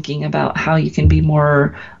you're thinking about how you can be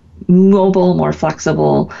more mobile, more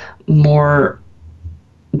flexible, more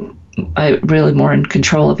in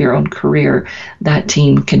control of your own career, that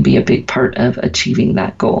team can be a big part of achieving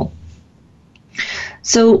that goal.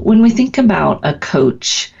 So when we think about a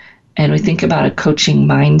coach and we think about a coaching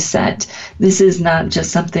mindset, this is not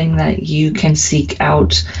just something that you can seek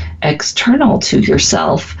out external to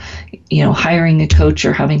yourself. hiring a coach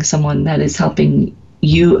or having someone that is helping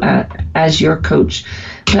you as your coach,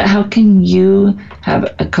 but how can you have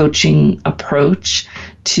a coaching approach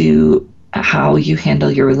to how you handle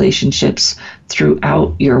your relationships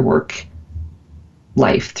throughout your work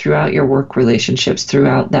life, throughout your work relationships,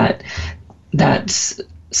 throughout that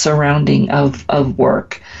surrounding of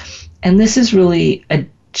work. And this is really a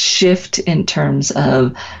shift in terms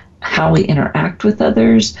of how we interact with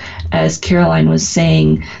others. As Caroline was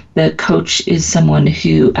saying, the coach is someone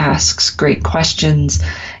who asks great questions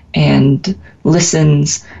and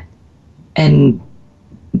listens and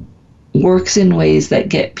works in ways that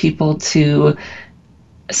get people to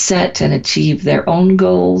set and achieve their own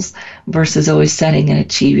goals versus always setting and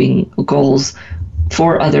achieving goals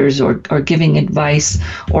for others, or giving advice,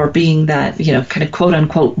 or being that, kind of quote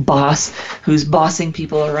unquote boss who's bossing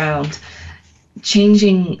people around.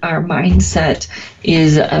 Changing our mindset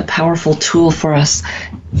is a powerful tool for us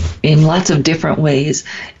in lots of different ways.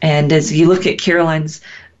 And as you look at Caroline's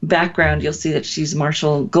background, you'll see that she's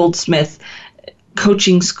Marshall Goldsmith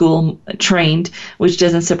coaching school trained, which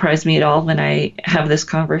doesn't surprise me at all when I have this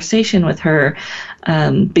conversation with her,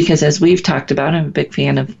 because as we've talked about, I'm a big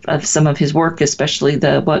fan of some of his work, especially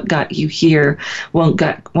the What Got You Here Won't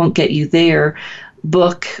Get You There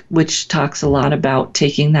book, which talks a lot about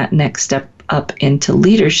taking that next step up into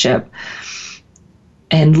leadership.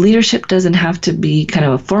 And leadership doesn't have to be kind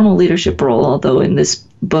of a formal leadership role, although in this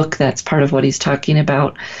book that's part of what he's talking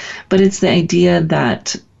about. But it's the idea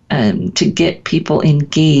that to get people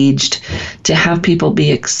engaged, to have people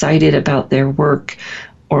be excited about their work,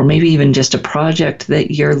 or maybe even just a project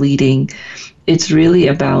that you're leading, it's really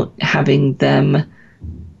about having them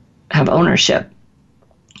have ownership.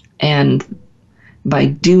 And by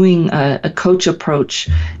doing a coach approach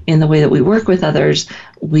in the way that we work with others,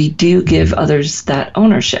 we do give others that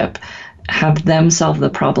ownership, have them solve the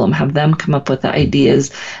problem, have them come up with the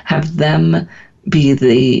ideas, have them be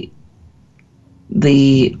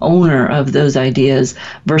the owner of those ideas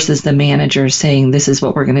versus the manager saying, this is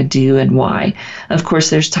what we're going to do and why. Of course,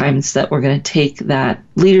 there's times that we're going to take that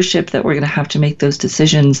leadership, that we're going to have to make those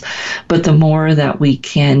decisions. But the more that we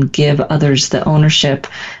can give others the ownership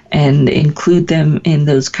and include them in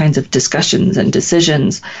those kinds of discussions and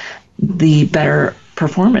decisions, the better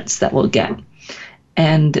performance that we'll get.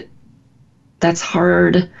 And that's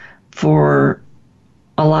hard for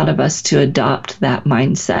a lot of us to adopt that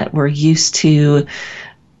mindset. We're used to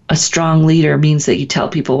a strong leader means that you tell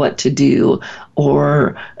people what to do,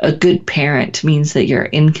 or a good parent means that you're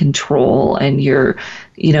in control and your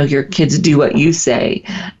kids do what you say.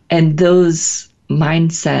 And those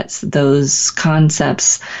mindsets, those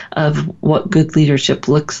concepts of what good leadership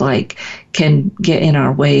looks like can get in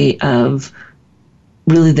our way of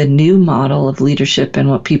really the new model of leadership and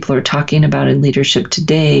what people are talking about in leadership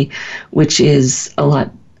today, which is a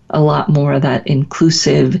lot more of that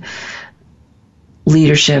inclusive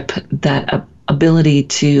leadership, that ability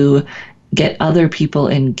to get other people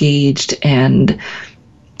engaged and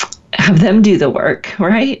have them do the work,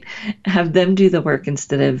 right? Have them do the work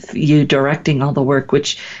instead of you directing all the work,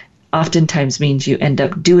 which oftentimes means you end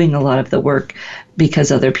up doing a lot of the work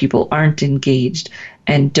because other people aren't engaged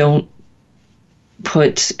and don't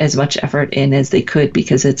put as much effort in as they could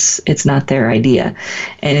because it's not their idea.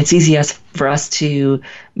 And it's easy for us to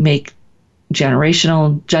make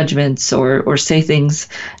generational judgments or say things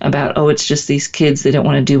about, it's just these kids, they don't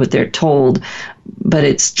want to do what they're told. But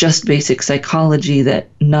it's just basic psychology that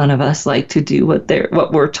none of us like to do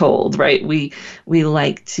what we're told, right? We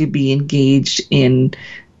like to be engaged in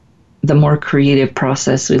the more creative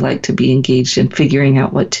process. We like to be engaged in figuring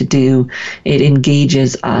out what to do. It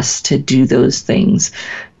engages us to do those things.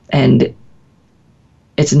 And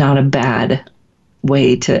it's not a bad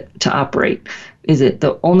way to operate. Is it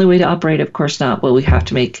the only way to operate? Of course not. Well, we have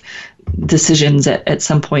to make decisions at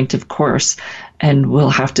some point, of course, and we'll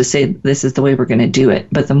have to say this is the way we're going to do it.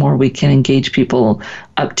 But the more we can engage people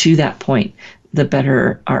up to that point, the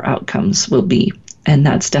better our outcomes will be. And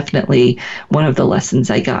that's definitely one of the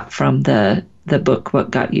lessons I got from the book,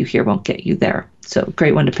 What Got You Here Won't Get You There. So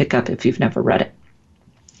great one to pick up if you've never read it.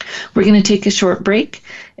 We're going to take a short break,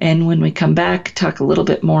 and when we come back, talk a little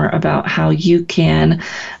bit more about how you can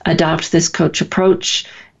adopt this coach approach,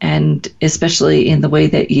 and especially in the way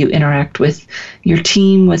that you interact with your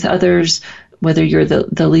team, with others, whether you're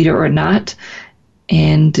the leader or not,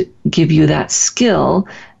 and give you that skill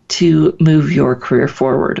to move your career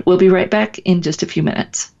forward. We'll be right back in just a few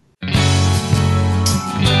minutes.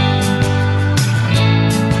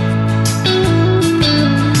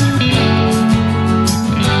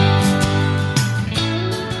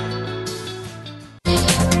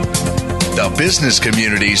 The the business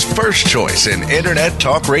community's first choice in Internet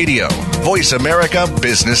Talk Radio, Voice America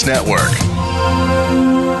Business Network.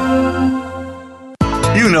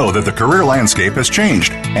 You know that the career landscape has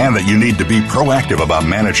changed and that you need to be proactive about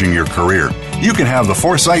managing your career. You can have the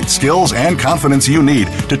foresight, skills, and confidence you need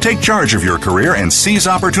to take charge of your career and seize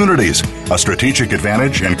opportunities. A strategic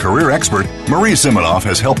advantage and career expert, Marie Zimenoff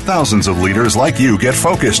has helped thousands of leaders like you get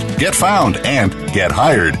focused, get found, and get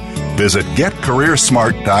hired. Visit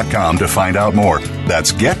getcareersmart.com to find out more.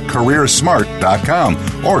 That's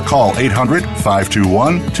getcareersmart.com or call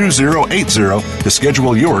 800-521-2080 to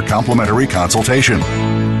schedule your complimentary consultation.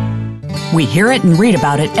 We hear it and read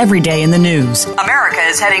about it every day in the news. America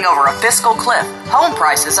is heading over a fiscal cliff. Home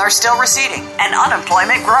prices are still receding and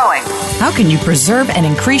unemployment growing. How can you preserve and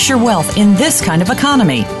increase your wealth in this kind of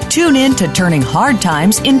economy? Tune in to Turning Hard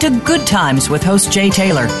Times into Good Times with host Jay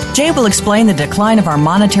Taylor. Jay will explain the decline of our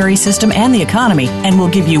monetary system and the economy and will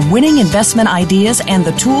give you winning investment ideas and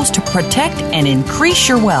the tools to protect and increase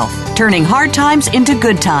your wealth. Turning Hard Times into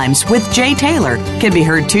Good Times with Jay Taylor can be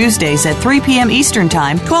heard Tuesdays at 3 p.m. Eastern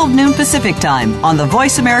Time, 12 noon Pacific Time on the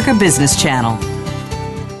Voice America Business Channel.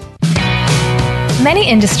 Many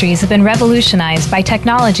industries have been revolutionized by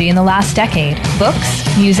technology in the last decade. Books,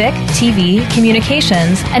 music, TV,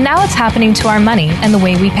 communications, and now it's happening to our money and the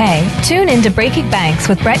way we pay. Tune in to Breaking Banks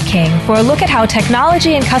with Brett King for a look at how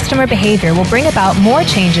technology and customer behavior will bring about more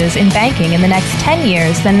changes in banking in the next 10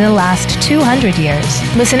 years than in the last 200 years.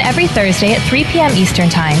 Listen every Thursday at 3 p.m. Eastern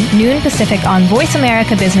Time, noon Pacific on Voice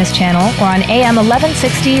America Business Channel or on AM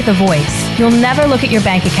 1160 The Voice. You'll never look at your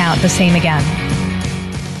bank account the same again.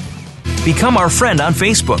 Become our friend on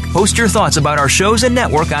Facebook. Post your thoughts about our shows and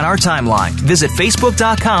network on our timeline. Visit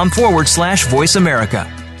Facebook.com/Voice America.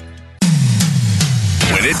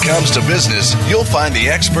 When it comes to business, you'll find the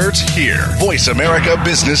experts here. Voice America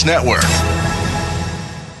Business Network.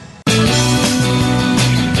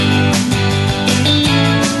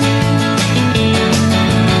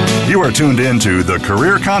 You are tuned in to The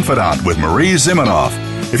Career Confidant with Marie Zimenoff.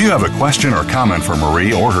 If you have a question or comment for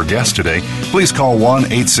Marie or her guest today, please call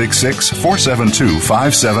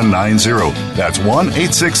 1-866-472-5790. That's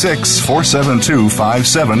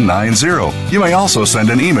 1-866-472-5790. You may also send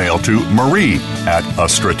an email to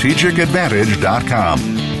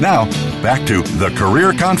marie@astrategicadvantage.com. Now, back to The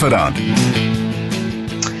Career Confidant.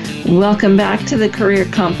 Welcome back to The Career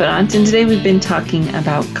Confidant, and today we've been talking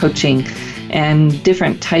about coaching and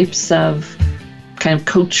different types of kind of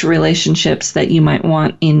coach relationships that you might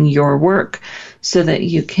want in your work so that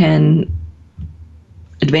you can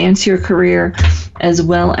advance your career, as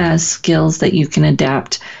well as skills that you can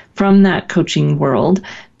adapt from that coaching world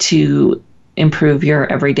to improve your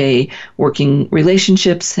everyday working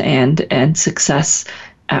relationships and success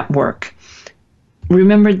at work.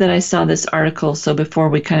 Remembered that I saw this article, so before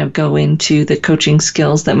we kind of go into the coaching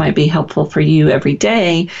skills that might be helpful for you every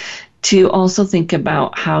day, to also think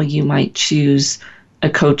about how you might choose a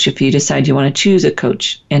coach if you decide you want to choose a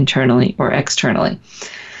coach internally or externally.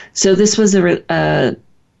 So this was a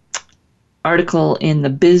article in the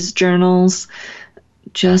Biz Journals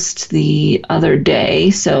just the other day,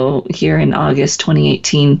 so here in August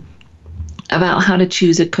 2018, about how to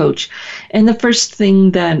choose a coach. And the first thing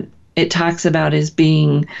that it talks about is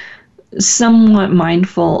being somewhat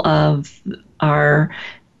mindful of our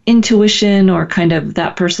intuition, or kind of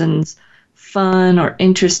that person's fun or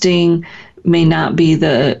interesting may not be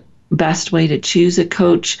the best way to choose a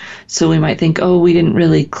coach. So we might think, oh, we didn't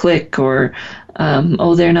really click, or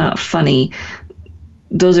oh, they're not funny.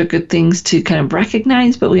 Those are good things to kind of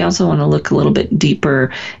recognize, but we also want to look a little bit deeper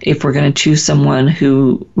if we're going to choose someone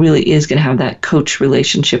who really is going to have that coach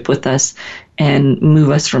relationship with us and move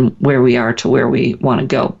us from where we are to where we want to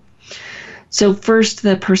go. So first,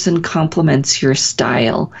 the person complements your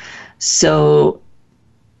style. So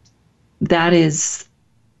that is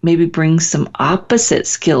maybe brings some opposite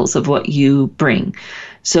skills of what you bring.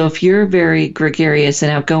 So if you're very gregarious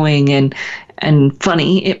and outgoing and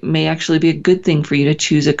funny, it may actually be a good thing for you to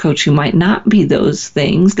choose a coach who might not be those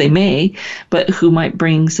things. They may, but who might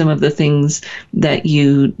bring some of the things that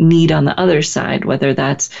you need on the other side, whether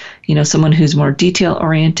that's, someone who's more detail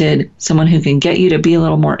oriented, someone who can get you to be a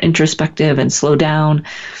little more introspective and slow down,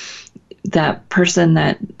 that person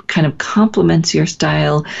that kind of complements your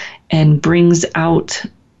style and brings out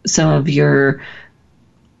some of your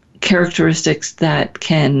characteristics that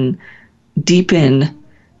can deepen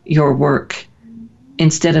your work,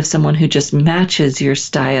 instead of someone who just matches your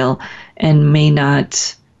style and may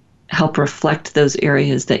not help reflect those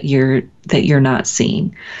areas that you're not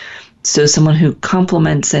seeing. So someone who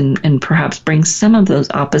complements and perhaps brings some of those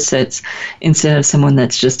opposites, instead of someone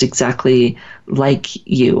that's just exactly like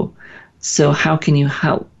you. So how can you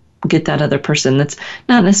help get that other person that's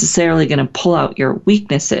not necessarily going to pull out your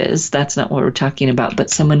weaknesses? That's not what we're talking about, but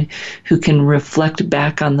someone who can reflect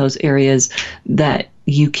back on those areas that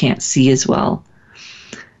you can't see as well.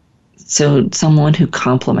 So someone who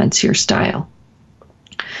complements your style.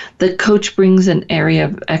 The coach brings an area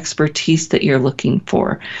of expertise that you're looking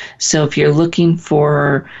for. So if you're looking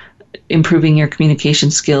for improving your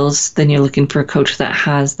communication skills, then you're looking for a coach that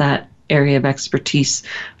has that area of expertise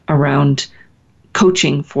around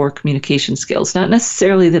coaching for communication skills. Not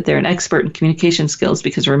necessarily that they're an expert in communication skills,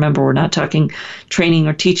 because remember, we're not talking training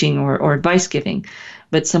or teaching or advice giving,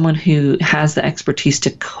 but someone who has the expertise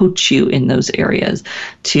to coach you in those areas,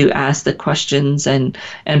 to ask the questions and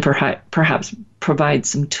perhaps provide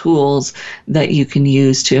some tools that you can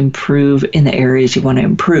use to improve in the areas you want to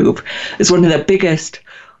improve. It's one of the biggest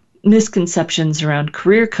misconceptions around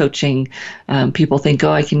career coaching. People think,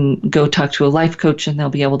 I can go talk to a life coach and they'll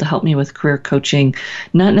be able to help me with career coaching.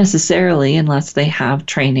 Not necessarily, unless they have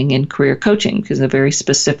training in career coaching, because a very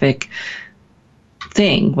specific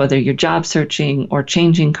thing, whether you're job searching or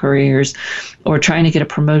changing careers or trying to get a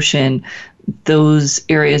promotion, those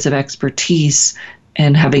areas of expertise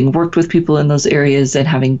and having worked with people in those areas and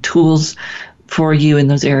having tools for you in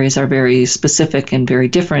those areas are very specific and very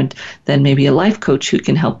different than maybe a life coach who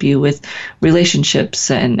can help you with relationships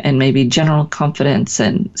and maybe general confidence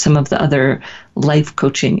and some of the other life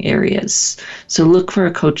coaching areas. So look for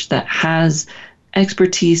a coach that has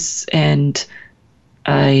expertise and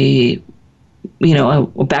a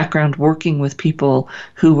background working with people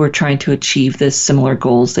who were trying to achieve the similar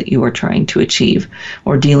goals that you are trying to achieve,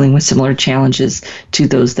 or dealing with similar challenges to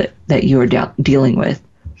those that you are dealing with.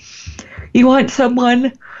 You want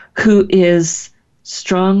someone who is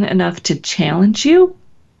strong enough to challenge you.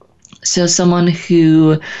 So someone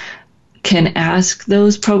who can ask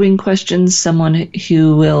those probing questions, someone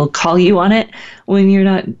who will call you on it when you're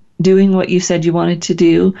not doing what you said you wanted to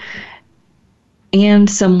do, and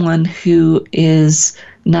someone who is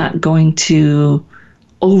not going to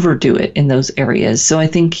overdo it in those areas. So I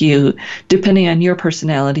think depending on your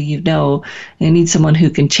personality, I need someone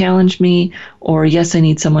who can challenge me, or yes, I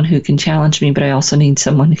need someone who can challenge me, but I also need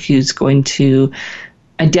someone who's going to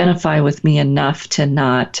identify with me enough to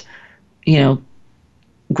not,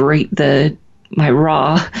 grate my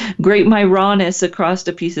rawness across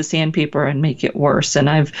a piece of sandpaper and make it worse. And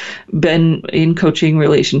I've been in coaching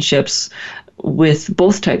relationships with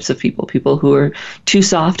both types of people who are too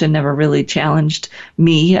soft and never really challenged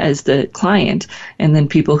me as the client, and then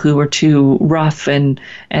people who were too rough and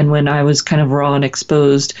when I was kind of raw and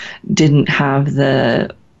exposed, didn't have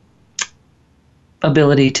the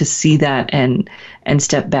ability to see that and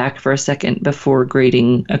step back for a second before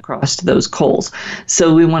grading across those coals.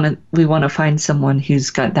 So we want to find someone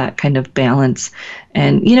who's got that kind of balance.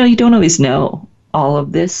 And you don't always know all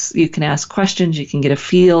of this. You can ask questions, you can get a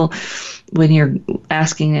feel when you're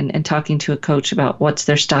asking and talking to a coach about what's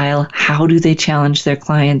their style, how do they challenge their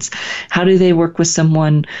clients, how do they work with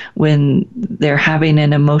someone when they're having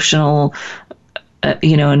an emotional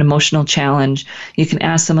challenge. You can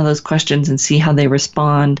ask some of those questions and see how they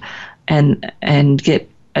respond and get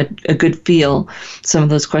a good feel. Some of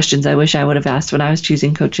those questions I wish I would have asked when I was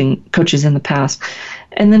choosing coaches in the past.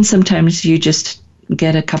 And then sometimes you just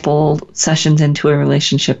get a couple sessions into a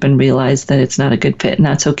relationship and realize that it's not a good fit, and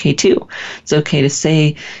that's okay too. It's okay to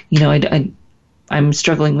say, I'm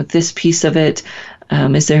struggling with this piece of it.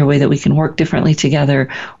 Is there a way that we can work differently together?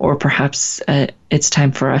 Or perhaps it's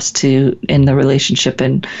time for us to end the relationship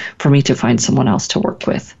and for me to find someone else to work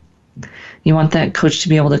with. You want that coach to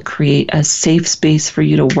be able to create a safe space for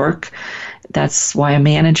you to work. That's why a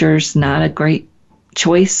manager's not a great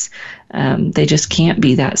choice. They just can't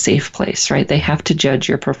be that safe place, right? They have to judge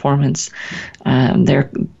your performance.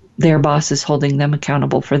 Their boss is holding them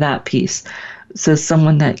accountable for that piece. So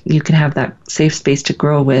someone that you can have that safe space to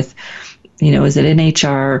grow with, is it in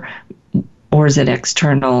HR or is it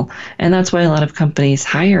external? And that's why a lot of companies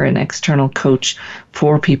hire an external coach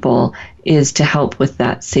for people, is to help with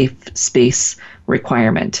that safe space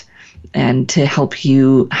requirement and to help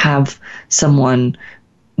you have someone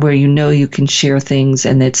where you can share things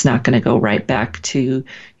and it's not going to go right back to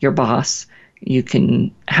your boss. You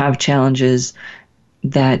can have challenges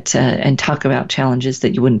that and talk about challenges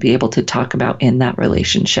that you wouldn't be able to talk about in that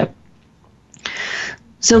relationship.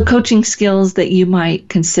 So coaching skills that you might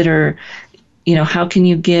consider, how can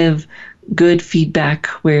you give good feedback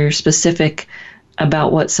where you're specific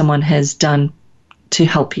about what someone has done to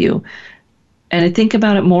help you? And I think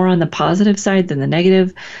about it more on the positive side than the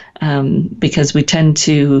negative, because we tend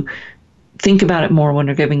to think about it more when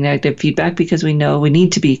we're giving negative feedback, because we know we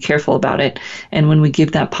need to be careful about it. And when we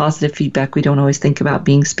give that positive feedback, we don't always think about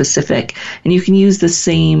being specific. And you can use the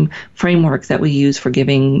same framework that we use for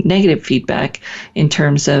giving negative feedback in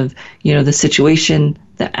terms of, the situation,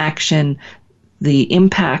 the action, the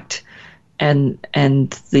impact, and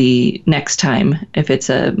the next time, if it's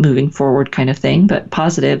a moving forward kind of thing. But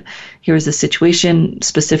positive, here's the situation,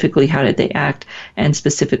 specifically how did they act, and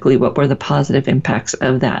specifically what were the positive impacts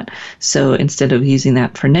of that. So instead of using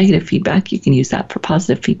that for negative feedback, you can use that for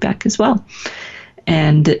positive feedback as well.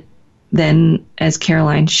 And then, as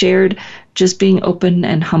Caroline shared, just being open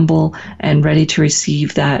and humble and ready to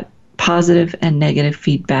receive that positive and negative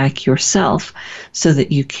feedback yourself so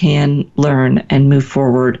that you can learn and move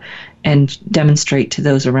forward and demonstrate to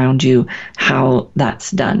those around you how that's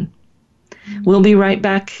done. We'll be right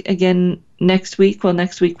back again next week. Well,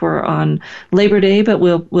 next week we're on Labor Day, but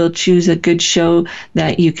we'll choose a good show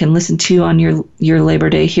that you can listen to on your Labor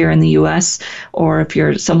Day here in the U.S., or if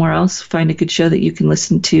you're somewhere else, find a good show that you can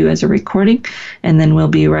listen to as a recording. And then we'll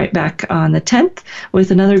be right back on the 10th with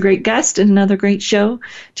another great guest and another great show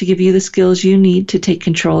to give you the skills you need to take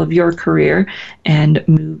control of your career and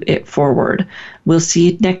move it forward. We'll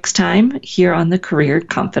see you next time here on The Career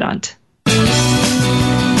Confidant.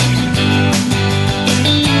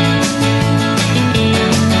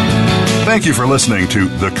 Thank you for listening to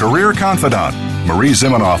The Career Confidant. Marie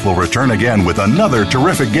Zimenoff will return again with another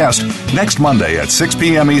terrific guest next Monday at 6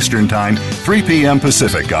 p.m. Eastern Time, 3 p.m.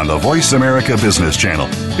 Pacific on the Voice America Business Channel.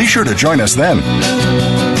 Be sure to join us then.